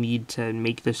really need to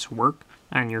make this work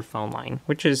on your phone line,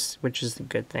 which is the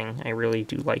good thing. I really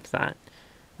do like that.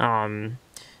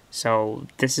 So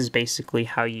this is basically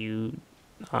how you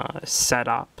set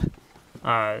up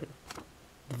the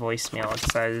voicemail.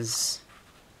 It says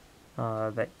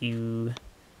that you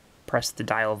press the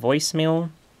dial voicemail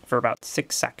for about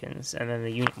 6 seconds, and then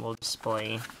the unit will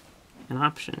display an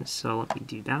option. So let me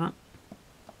do that.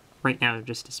 Right now it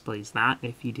just displays that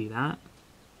if you do that.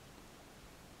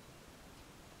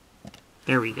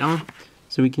 There we go.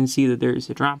 So we can see that there's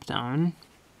a drop down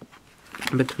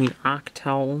between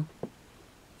Octal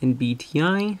and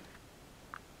BTI.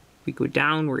 We go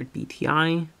down, we're at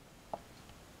BTI.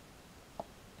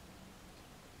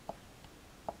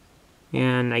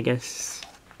 And I guess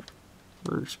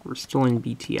we're still in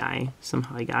BTI.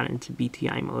 Somehow I got into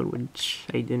BTI mode, which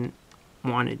I didn't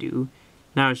want to do.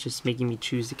 Now it's just making me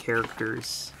choose the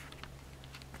characters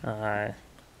to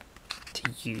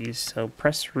use. So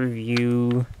press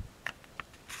review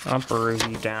up or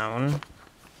review down.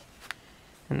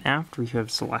 And after you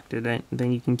have selected it,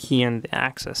 then you can key in the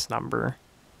access number.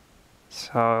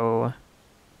 So,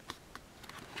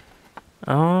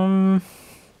 I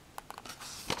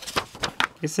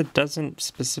guess it doesn't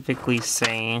specifically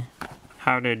say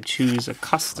how to choose a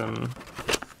custom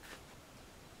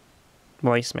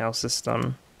voicemail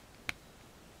system.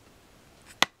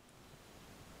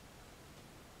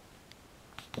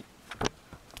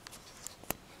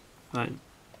 But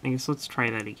I guess let's try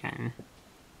that again.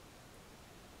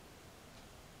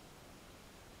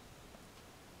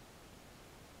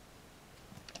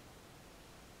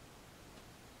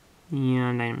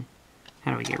 And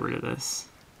how do I get rid of this?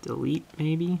 Delete,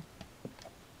 maybe?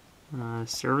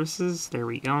 Services, there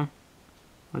we go.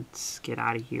 Let's get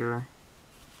out of here.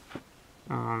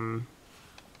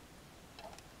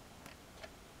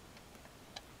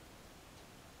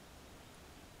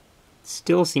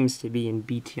 Still seems to be in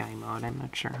BTI mode. I'm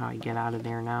not sure how I get out of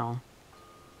there now.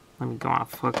 Let me go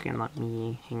off hook and let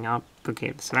me hang up.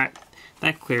 Okay, so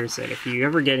that clears it. If you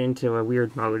ever get into a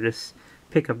weird mode, just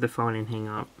pick up the phone and hang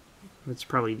up. That's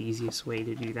probably the easiest way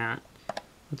to do that.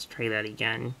 Let's try that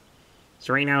again.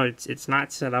 So right now it's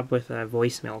not set up with a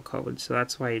voicemail code, so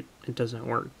that's why it doesn't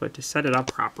work. But to set it up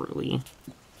properly,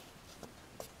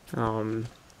 it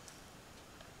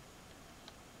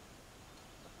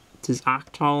says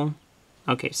Octal.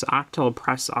 Okay, so Octal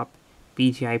press up,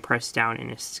 BTI press down,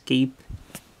 and escape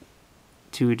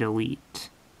to delete,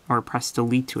 or press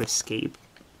delete to escape.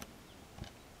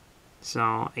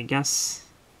 So I guess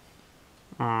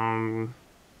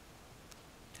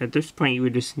at this point you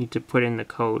would just need to put in the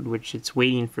code, which it's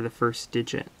waiting for the first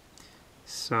digit.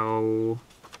 So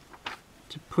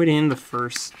to put in the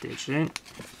first digit,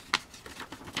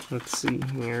 let's see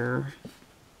here.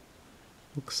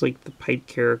 Looks like the pipe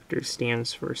character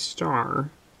stands for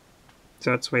star. So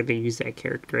that's why they use that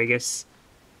character. I guess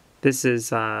this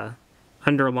is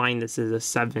underline, this is a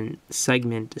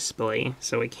 7-segment display,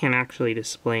 so it can't actually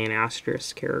display an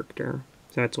asterisk character.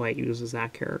 So that's why it uses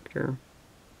that character.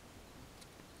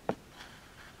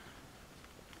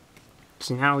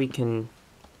 So now we can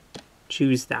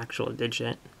choose the actual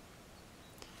digit.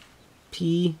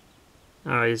 P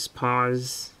is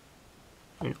pause,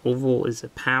 and oval is a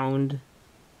pound,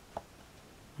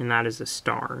 and that is a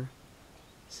star.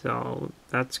 So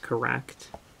that's correct.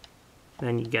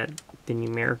 Then you get the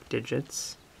numeric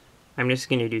digits. I'm just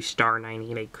going to do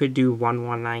 *98. I could do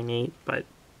 1198, but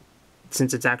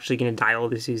since it's actually going to dial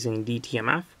this using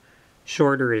DTMF,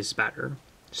 shorter is better.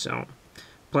 So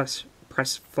press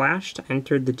flash to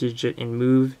enter the digit and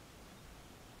move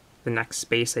the next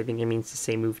space. I think it means to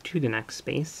say move to the next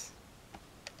space.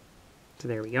 So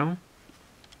there we go.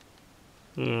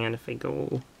 And if I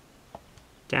go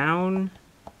down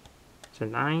to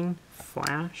 9,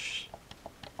 flash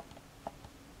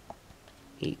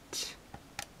 8.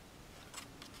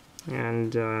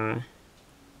 And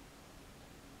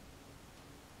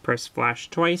press flash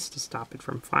twice to stop it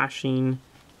from flashing.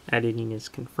 Editing is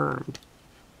confirmed.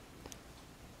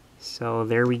 So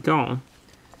there we go.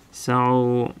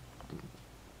 So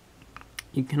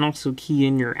you can also key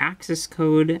in your access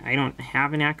code. I don't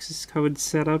have an access code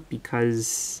set up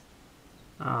because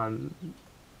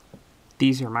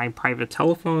these are my private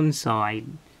telephones, so I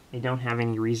don't have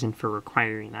any reason for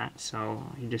requiring that. So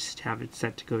I just have it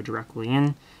set to go directly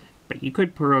in. But you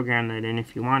could program that in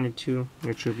if you wanted to,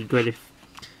 which would be good if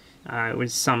it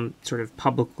was some sort of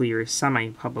publicly or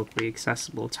semi-publicly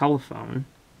accessible telephone.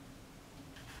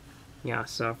 Yeah,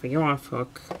 so if I go off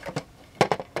hook,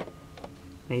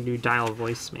 I do dial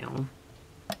voicemail.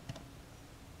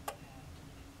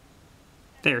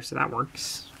 There, so that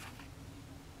works.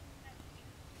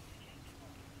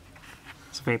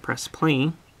 So if I press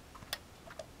play,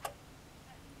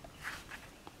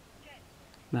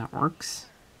 that works.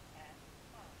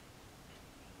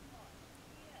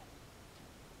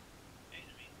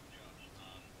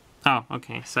 Oh,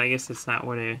 okay. So I guess that's not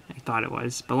what I thought it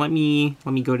was. But let me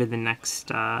go to the next.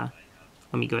 Let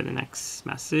me go to the next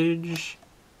message.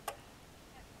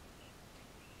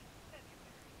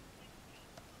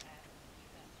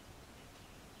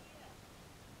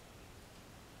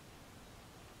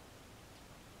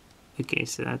 Okay,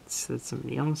 so that's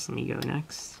somebody else. Let me go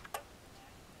next.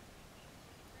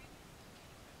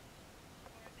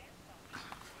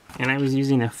 And I was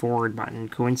using the forward button.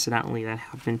 Coincidentally, that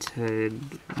happened to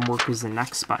work as the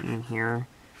next button here.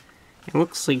 It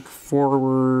looks like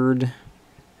forward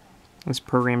was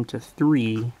programmed to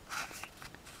 3,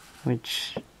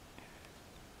 which,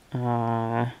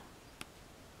 yeah,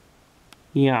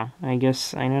 I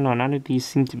guess, I don't know, none of these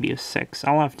seem to be a 6.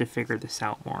 I'll have to figure this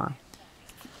out more.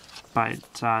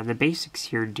 But the basics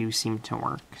here do seem to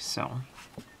work, so.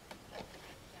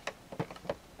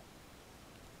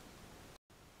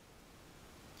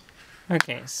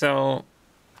 Okay, so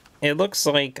it looks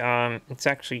like it's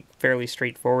actually fairly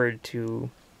straightforward to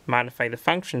modify the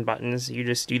function buttons. You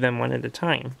just do them one at a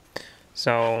time.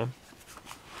 So,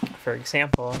 for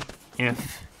example,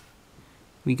 if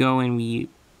we go and we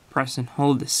press and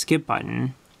hold the skip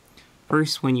button,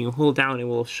 first when you hold down, it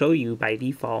will show you by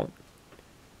default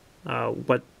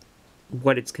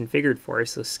what it's configured for.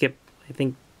 So skip, I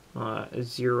think a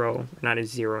 0, not a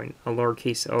 0, a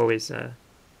lowercase o is a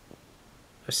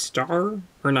star,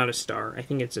 or not a star, I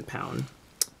think it's a pound.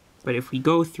 But if we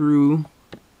go through,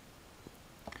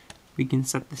 we can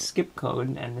set the skip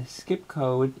code, and the skip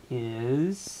code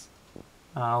is,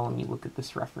 let me look at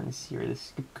this reference here, the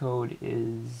skip code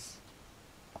is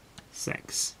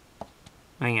 6.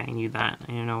 Oh yeah, I knew that. I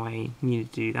didn't know I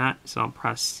needed to do that, so I'll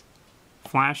press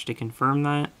flash to confirm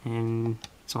that, and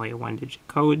it's only a 1-digit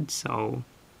code, so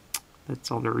that's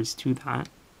all there is to that.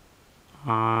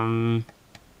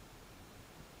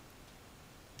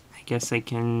 I guess I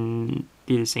can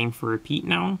do the same for repeat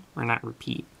now, or not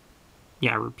repeat.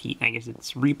 Yeah, repeat. I guess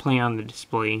it's replay on the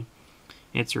display.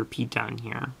 It's repeat down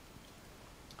here.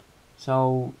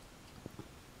 So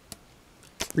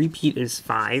repeat is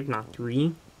 5, not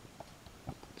 3.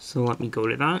 So let me go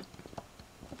to that.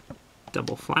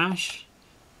 Double flash.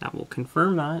 That will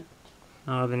confirm that.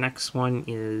 The next one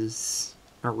is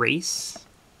erase,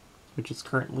 which is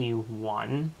currently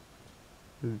 1.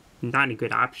 Not a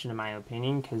good option in my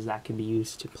opinion, because that could be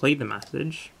used to play the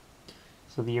message.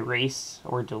 So the erase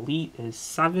or delete is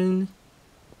 7.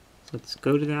 So let's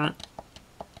go to that.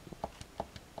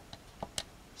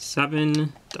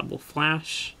 7, double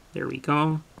flash, there we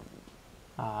go.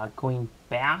 Going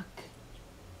back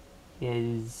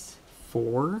is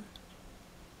 4,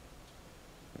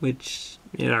 which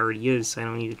it already is, so I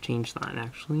don't need to change that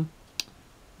actually.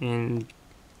 And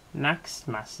next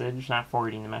message, not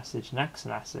forwarding the message, next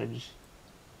message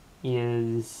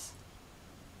is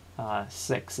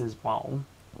 6 as well.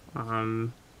 I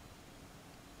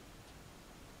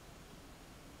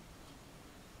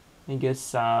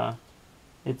guess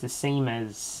it's the same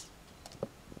as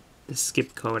the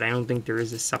skip code. I don't think there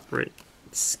is a separate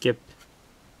skip.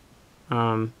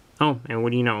 Oh, and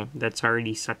what do you know? That's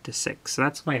already set to 6. So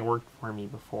that's why it worked for me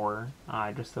before,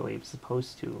 just the way it's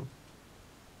supposed to.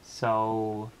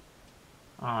 So,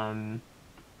 yeah,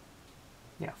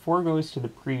 4 goes to the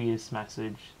previous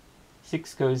message,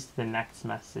 6 goes to the next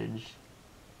message,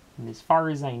 and as far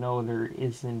as I know, there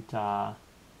isn't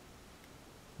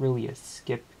really a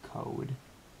skip code.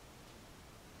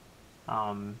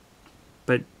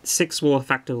 But 6 will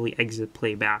effectively exit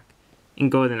playback and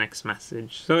go to the next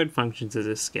message, so it functions as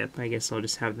a skip. I guess I'll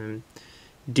just have them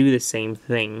do the same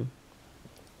thing,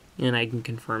 and I can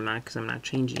confirm that because I'm not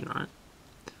changing that.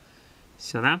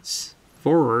 So that's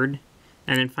forward,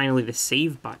 and then finally the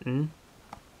save button,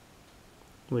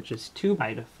 which is 2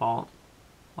 by default.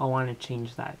 I'll want to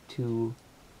change that to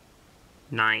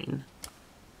 9.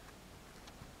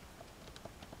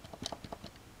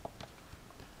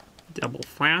 double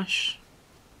flash.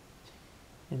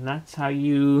 And that's how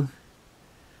you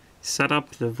set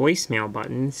up the voicemail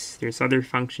buttons. There's other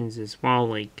functions as well,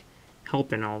 like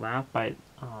help and all that, but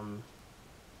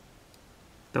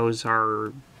those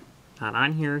are not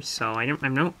on here, so I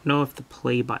don't know if the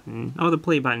play button... Oh, the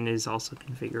play button is also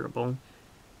configurable.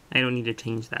 I don't need to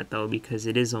change that, though, because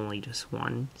it is only just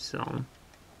one, so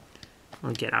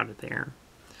I'll get out of there.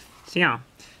 So yeah,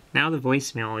 now the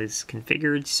voicemail is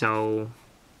configured, so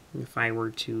if I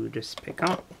were to just pick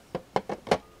up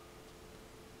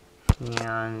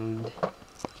and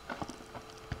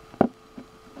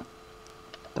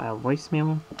dial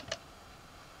voicemail,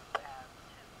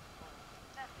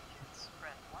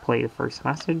 play the first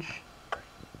message.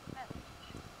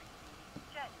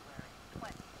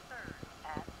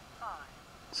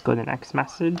 Let's go to the next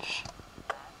message.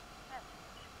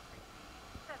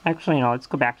 Actually, no, let's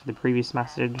go back to the previous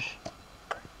message.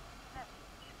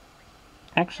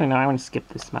 Actually, no, I want to skip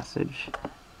this message.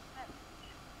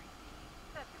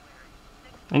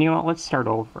 And you know what, let's start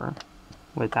over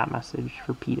with that message.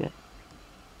 Repeat it.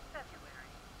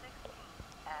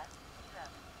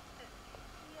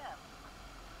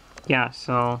 Yeah,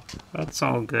 so that's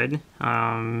all good.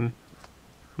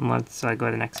 Let's go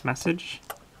to the next message.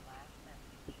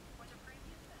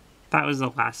 That was the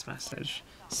last message.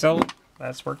 So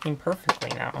that's working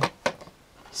perfectly now.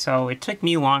 So it took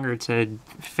me longer to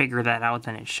figure that out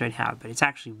than it should have, but it's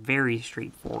actually very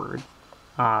straightforward.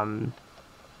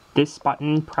 This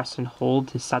button, press and hold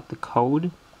to set the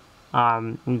code.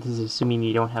 And this is assuming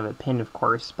you don't have a pin, of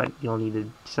course, but you'll need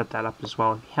to set that up as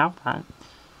well if you have that.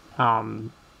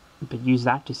 But use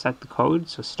that to set the code,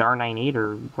 so *98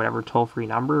 or whatever toll-free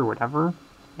number or whatever.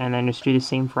 And then just do the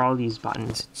same for all these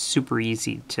buttons. It's super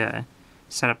easy to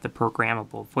set up the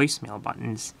programmable voicemail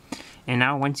buttons. And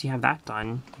now once you have that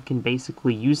done, you can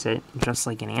basically use it just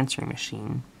like an answering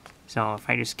machine. So if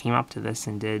I just came up to this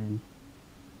and did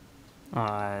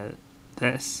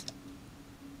this.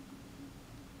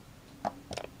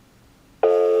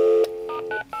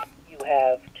 You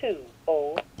have 2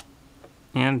 old.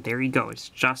 And there you go. It's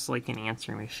just like an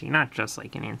answering machine. Not just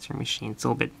like an answering machine. It's a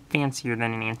little bit fancier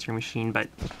than an answering machine, but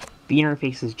the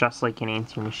interface is just like an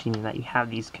answering machine in that you have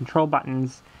these control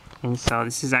buttons. And so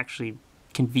this is actually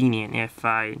convenient if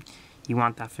you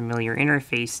want that familiar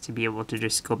interface to be able to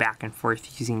just go back and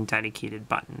forth using dedicated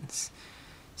buttons.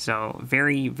 So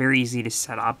very, very easy to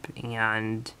set up,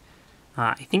 and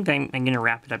I think I'm going to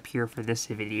wrap it up here for this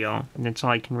video, and that's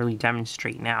all I can really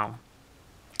demonstrate now.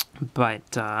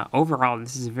 But overall,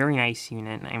 this is a very nice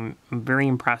unit. I'm very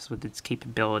impressed with its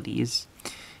capabilities.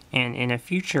 And in a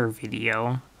future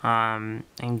video, I'm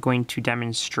going to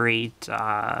demonstrate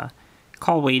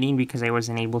call waiting, because I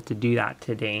wasn't able to do that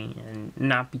today, and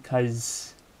not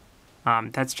because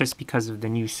that's just because of the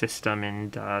new system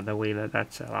and the way that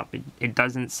that's set up. It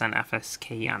doesn't send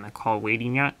FSK on the call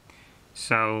waiting yet,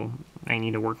 so I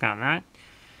need to work on that.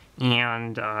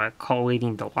 And call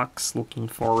waiting deluxe, looking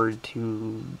forward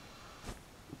to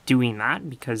doing that,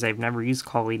 because I've never used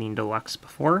call waiting deluxe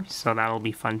before, so that'll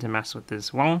be fun to mess with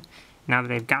as well. Now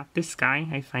that I've got this guy,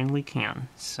 I finally can.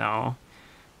 So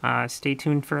stay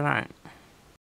tuned for that.